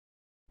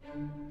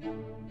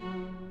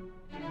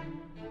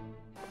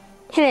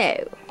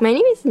Hello, my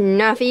name is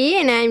Nafy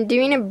and I'm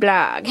doing a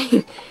blog.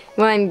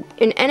 Well, I'm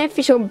an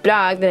unofficial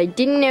blog that I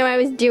didn't know I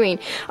was doing,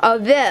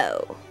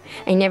 although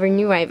I never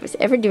knew I was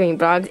ever doing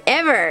blogs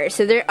ever,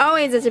 so they're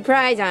always a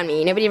surprise on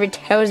me. Nobody ever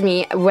tells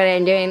me what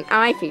I'm doing.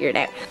 I figure it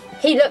out.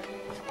 Hey, look,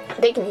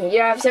 they can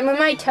hear off some of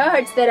my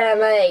tarts that I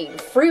made.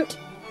 Fruit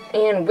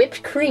and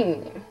whipped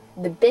cream.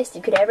 The best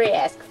you could ever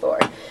ask for.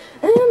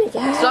 Oh my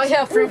gosh. So I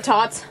have fruit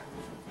tarts.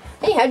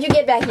 Hey, how'd you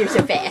get back here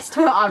so fast?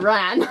 I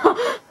ran.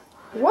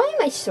 Why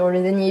am I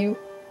shorter than you?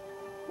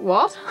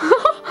 What?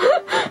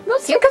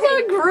 That's because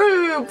I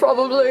grew,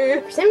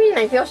 probably. For some reason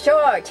I feel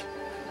short.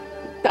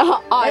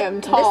 I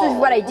am tall. This is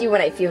what I do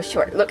when I feel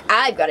short. Look,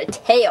 I've got a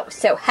tail,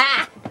 so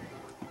ha!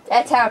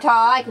 That's how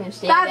tall I can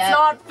stand up. That's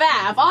not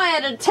fair. If I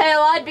had a tail,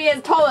 I'd be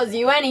as tall as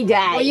you any day.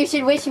 Well, you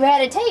should wish you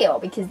had a tail,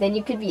 because then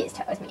you could be as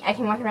tall as me. I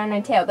can walk around on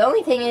a tail. The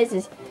only thing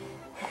is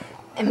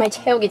and my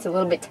tail gets a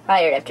little bit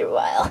tired after a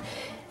while.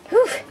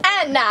 Whew.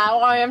 And now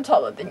I am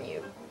taller than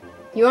you.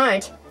 You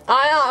aren't.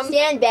 I am.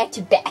 Stand back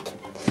to back.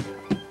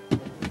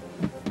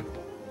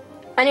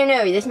 I don't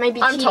know, this might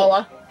be I'm cheating.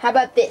 taller. How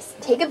about this?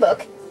 Take a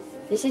book.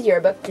 This is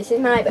your book. This is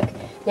my book.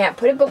 Now,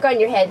 put a book on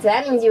your head, so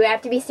that means you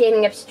have to be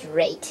standing up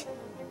straight.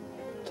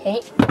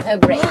 Okay? Oh,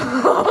 great.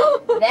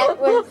 That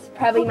was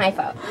probably my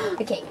fault.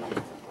 Okay.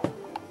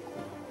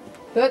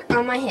 Book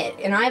on my head.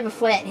 And I have a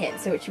flat head,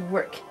 so it should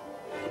work.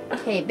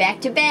 Okay,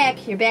 back to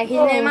back. Your back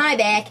isn't in my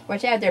back.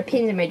 Watch out, there are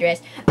pins in my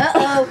dress.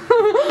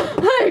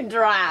 Uh-oh.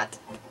 Drat.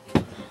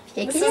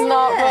 Pick This it is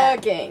not up.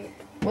 working.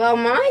 Well,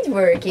 mine's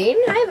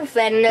working. I have a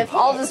flat enough head.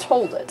 I'll just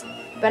hold it.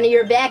 But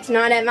your back's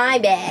not at my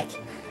back.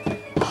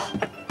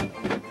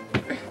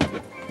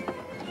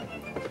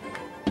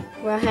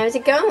 Well, how's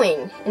it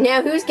going? And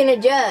now who's gonna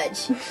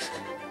judge?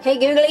 Hey,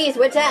 Googlies,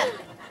 what's up?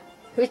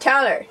 Who's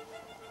taller?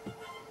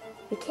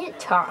 We can't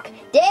talk.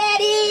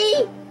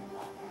 Daddy!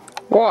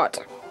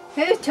 What?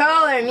 Who's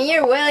taller, me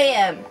or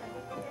William?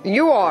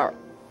 You are.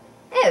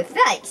 Oh,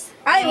 thanks.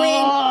 I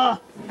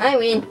win. I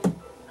win.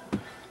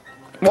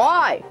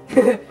 Why?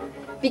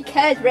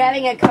 Because we're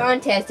having a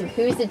contest of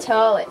who's the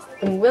tallest.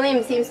 And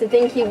William seems to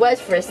think he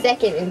was for a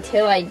second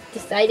until I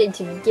decided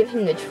to give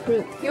him the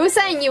truth. You were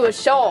saying you were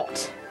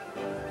short.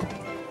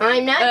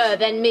 I'm not.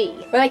 Than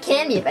me. Well, I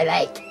can be if I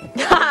like.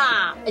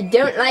 Ha! I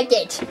don't like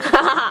it.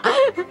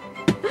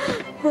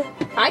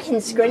 I can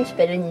scrunch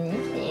better than you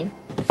can.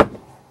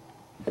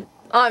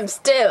 I'm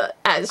still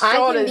as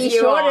short as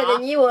you are. I can be shorter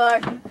than you are.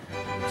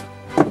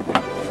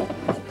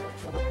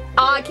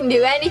 I can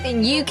do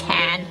anything you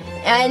can.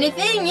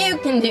 Anything you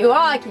can do,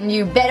 I can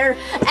do better.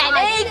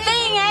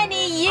 Anything I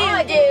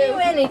can do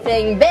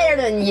anything better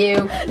than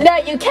you. No,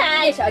 you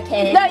can't. Yes, I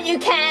can. No, you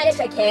can't. Yes,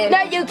 I can.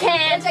 No, you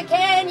can't. Yes, I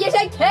can. Yes,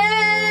 I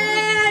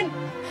can.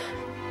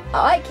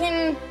 I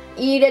can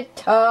eat a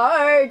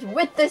tart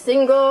with a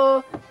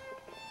single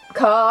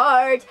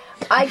card.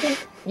 I can.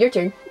 Your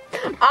turn.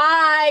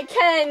 I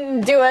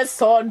can do a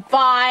sword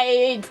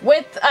fight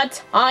with a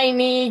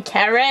tiny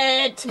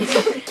carrot.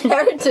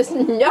 Carrot does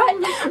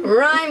not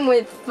rhyme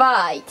with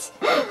fight.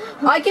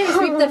 I can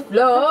sweep the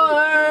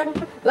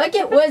floor like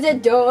it was a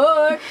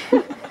door.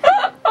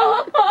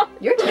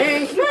 Your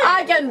turn.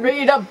 I can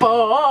read a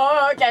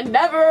book and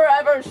never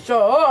ever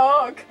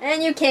shook.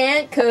 And you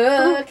can't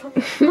cook.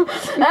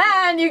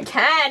 And you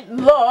can't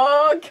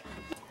look.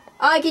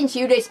 I can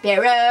shoot a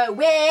sparrow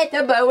with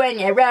a bow and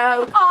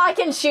arrow. I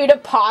can shoot a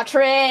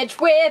partridge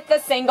with a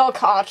single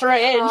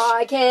cartridge.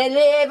 I can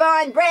live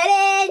on bread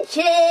and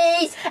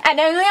cheese. And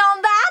only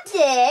on that,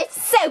 Yes.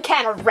 so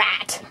can a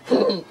rat.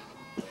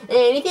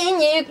 Anything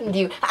you can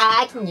do,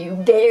 I can do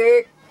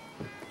better.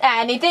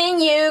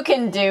 Anything you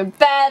can do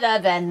better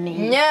than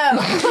me. No.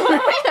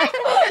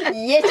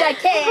 Yes, I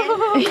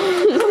can.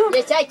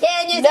 Yes, I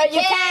can. Yes, I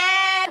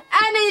can.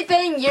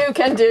 Anything you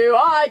can do,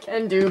 I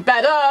can do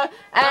better.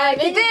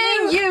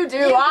 Anything you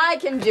do, I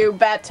can do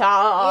better.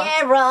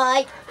 Yeah,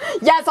 right.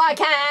 Yes, I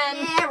can.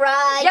 Yeah,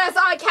 right. Yes,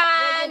 I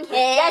can.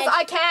 Yes,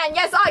 I can.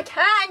 Yes, I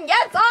can.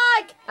 Yes,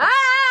 I can.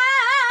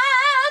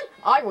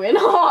 I win.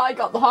 I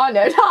got the high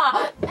note.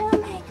 Oh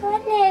my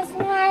goodness,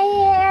 my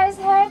ears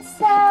hurt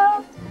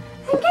so.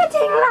 I'm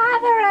getting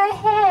rather a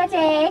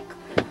headache.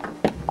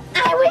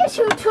 I wish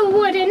you two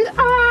wouldn't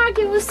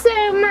argue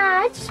so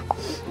much.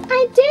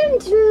 I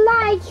don't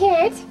like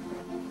it.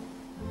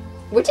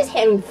 We're just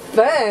having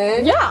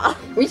fun. Yeah.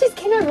 We just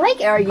kind of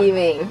like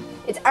arguing.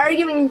 It's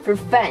arguing for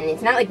fun.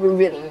 It's not like we're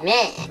really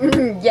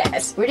mad.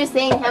 Yes. We're just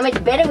saying how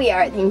much better we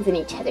are at things than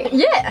each other.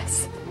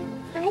 Yes.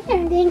 I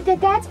don't think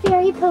that that's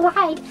very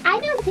polite. I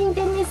don't think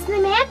that Miss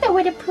Samantha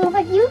would approve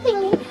of you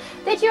thinking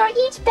that you're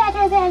each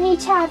better than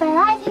each other.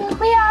 I think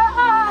we are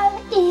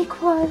all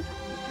equal.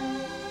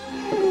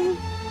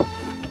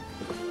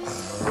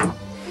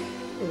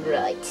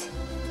 Right.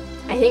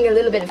 I think a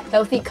little bit of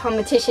healthy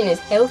competition is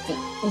healthy.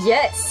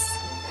 Yes.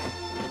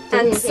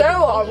 And so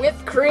are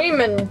whipped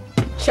cream and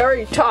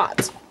cherry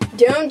tarts.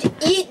 Don't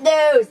eat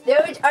those.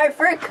 Those are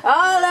for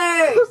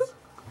callers.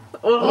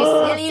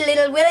 You silly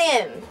little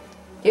William.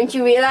 Don't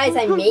you realize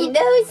I made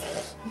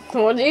those?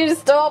 Would you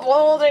stop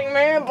holding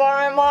me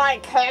by my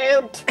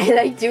coat? I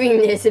like doing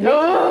this. It makes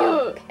me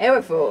feel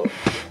powerful.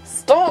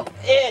 Stop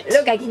it!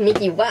 Look, I can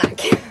make you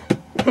walk.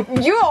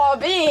 You are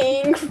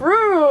being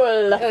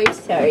cruel! Oh, I'm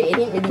sorry. I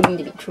didn't really mean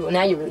to be cruel.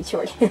 Now you're really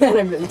short. And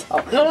I'm really tall.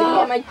 Look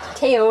at my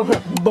tail.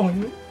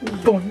 Boing,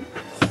 boing,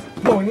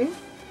 boing.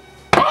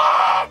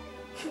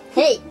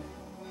 Hey!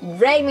 You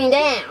dragged me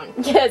down.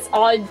 Yes,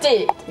 I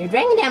did. You're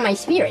dragging down my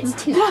spirits,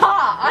 too.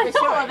 Ha! I'm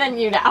taller than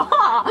you now.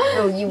 Ha!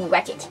 Oh, you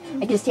watch it.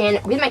 I can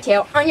stand with my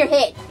tail on your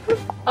head.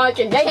 I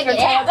can take your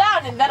tail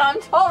down and then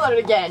I'm taller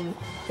again.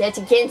 That's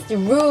against the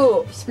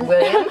rules,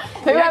 William.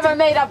 Whoever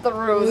made up the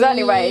rules,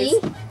 anyways.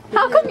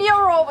 How come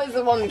you're always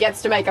the one that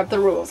gets to make up the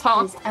rules,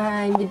 huh? Because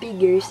I'm the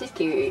bigger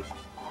sister.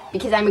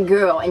 Because I'm a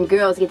girl, and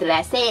girls get the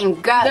last say,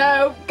 and guys...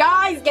 No,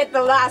 guys get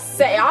the last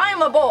say.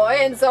 I'm a boy,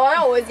 and so I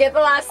always get the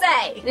last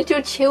say.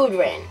 Little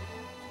children.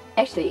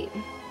 Actually,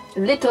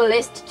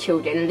 littlest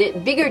children.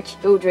 Bigger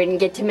children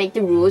get to make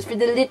the rules for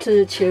the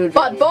little children.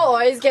 But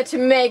boys get to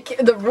make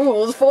the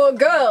rules for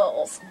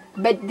girls.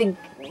 But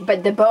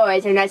the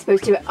boys are not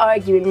supposed to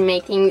argue and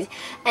make things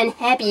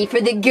unhappy for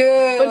the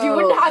girls. But you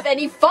wouldn't have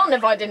any fun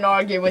if I didn't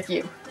argue with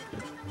you.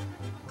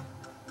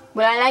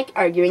 Well, I like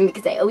arguing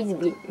because I always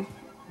win.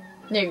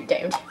 No, you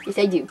don't. Yes,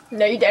 I do.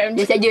 No, you don't.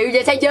 Yes, I do.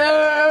 Yes, I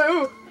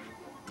do.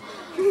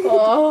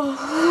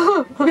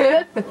 Oh.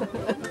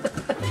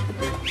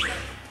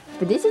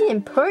 But this is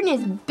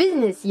important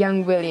business,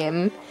 young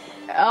William.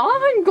 I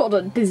haven't got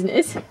a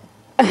business.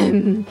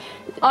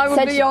 I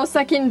will be your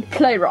second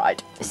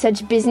playwright.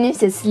 Such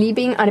business as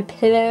sleeping on a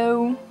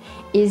pillow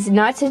is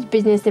not such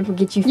business that will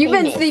get you famous.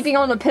 You've been sleeping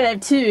on a pillow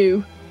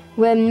too.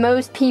 Well,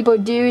 most people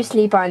do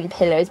sleep on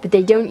pillows, but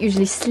they don't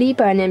usually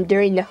sleep on them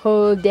during the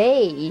whole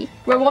day.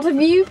 Well, what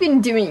have you been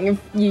doing if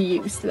you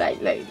used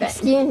lately then?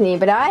 Excuse me,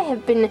 but I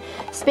have been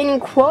spending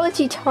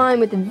quality time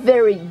with a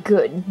very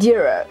good,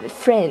 dear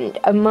friend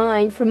of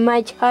mine from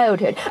my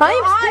childhood. I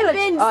am still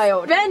a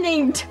child. I've been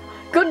spending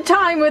good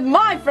time with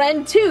my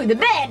friend too, the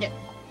bed.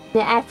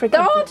 In Africa,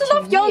 there aren't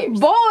enough young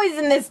boys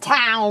in this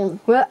town.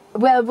 Well,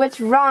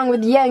 what's wrong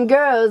with young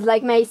girls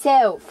like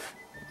myself?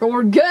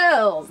 Or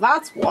girls,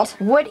 that's what.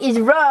 What is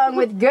wrong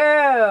with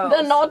girls?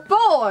 They're not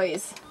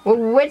boys. Well,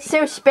 what's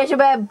so special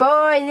about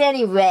boys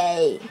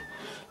anyway?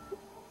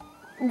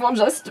 Well,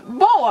 just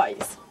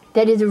boys.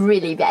 That is a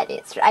really bad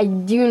answer. I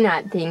do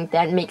not think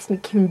that makes me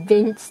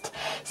convinced.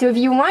 So if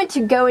you want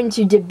to go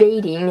into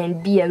debating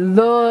and be a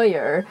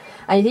lawyer,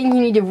 I think you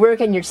need to work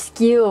on your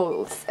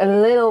skills a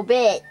little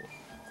bit.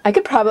 I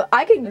could probably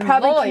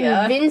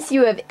convince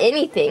you of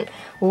anything.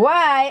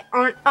 Why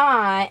aren't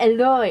I a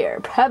lawyer?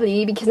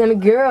 Probably because I'm a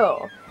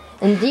girl.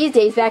 And these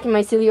days, back in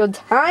my silly old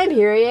time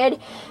period,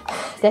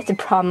 that's the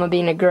problem of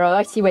being a girl.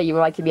 I see why you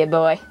would like to be a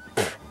boy.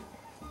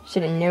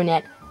 Should have known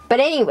that. But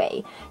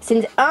anyway,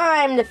 since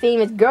I'm the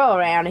famous girl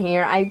around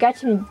here, I've got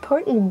some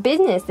important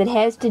business that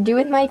has to do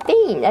with my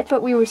fame. That's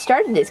what we were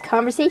starting this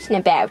conversation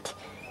about.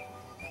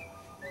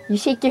 You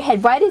shake your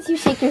head. Why does you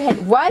shake your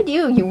head? Why do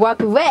you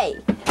walk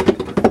away?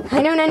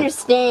 I don't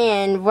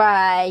understand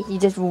why he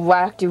just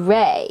walked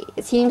away.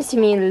 It seems to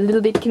me a little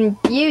bit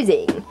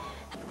confusing.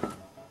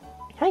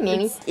 Hi,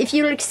 Mamie. If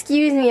you'll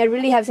excuse me, I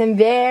really have some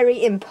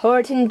very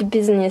important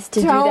business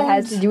to do that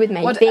has to do with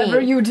my fame.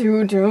 Whatever you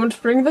do,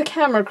 don't bring the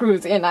camera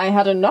crews in. I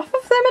had enough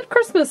of them at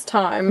Christmas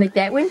time. Like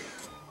that one?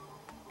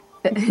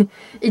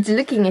 It's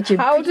looking at your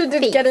How did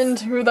it get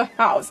into the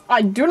house?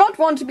 I do not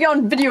want to be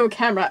on video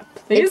camera.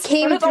 Please it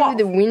came through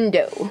the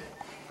window.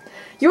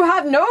 You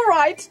have no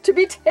right to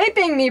be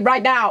taping me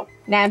right now.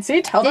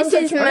 Nancy, tell them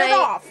to turn it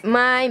off.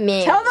 My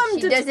man. Tell them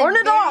to turn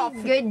it off.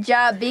 Good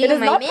job being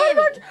my man.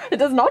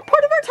 It is not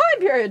part of our time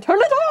period. Turn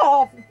it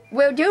off.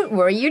 Well, don't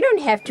worry. You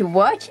don't have to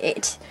watch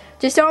it.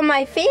 Just all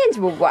my fans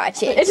will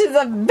watch it. It is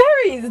a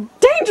very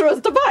dangerous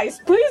device.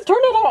 Please turn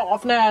it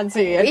off,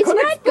 Nancy. It's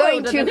not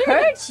going to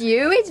hurt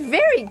you. It's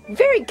very,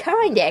 very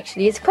kind,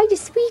 actually. It's quite a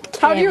sweet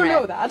camera. How do you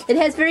know that? It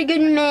has very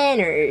good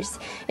manners.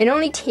 It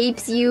only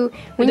tapes you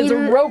when you... It is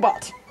a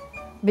robot.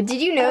 But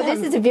did you know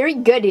this is a very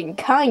good and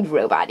kind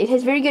robot? It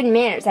has very good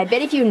manners. I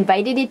bet if you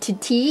invited it to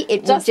tea,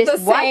 it would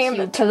just watch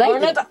you politely.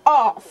 Turn it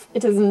off.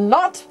 It is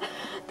not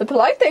the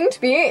polite thing to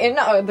be in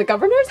the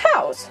governor's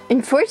house.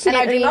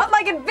 Unfortunately... And I do not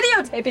like it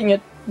videotaping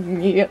it.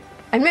 Yeah.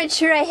 I'm not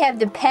sure I have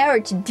the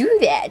power to do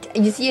that.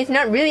 You see, it's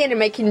not really under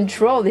my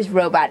control, this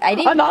robot. I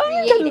didn't An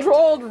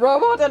uncontrolled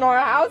robot in our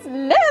house?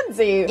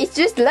 Nancy! It's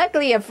just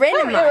luckily a friend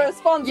of mine.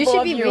 Irresponsible You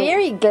should be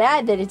very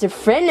glad that it's a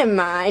friend of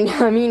mine.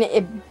 I mean,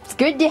 it's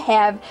good to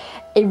have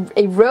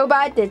a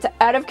robot that's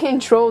out of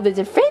control that's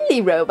a friendly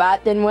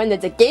robot than one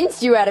that's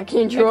against you out of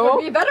control. It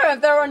would be better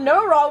if there were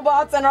no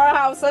robots in our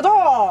house at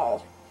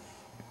all.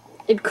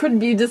 It could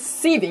be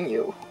deceiving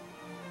you.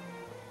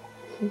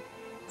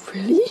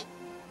 Really?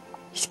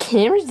 This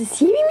camera's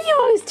deceiving me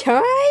all this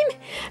time?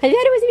 I thought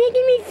it was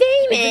making me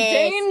famous. It's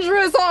a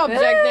dangerous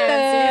object,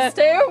 Nancy.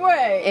 Stay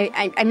away.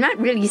 I'm not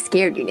really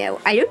scared, you know.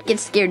 I don't get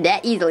scared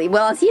that easily.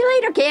 Well, I'll see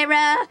you later,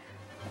 camera.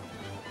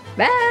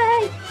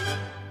 Bye.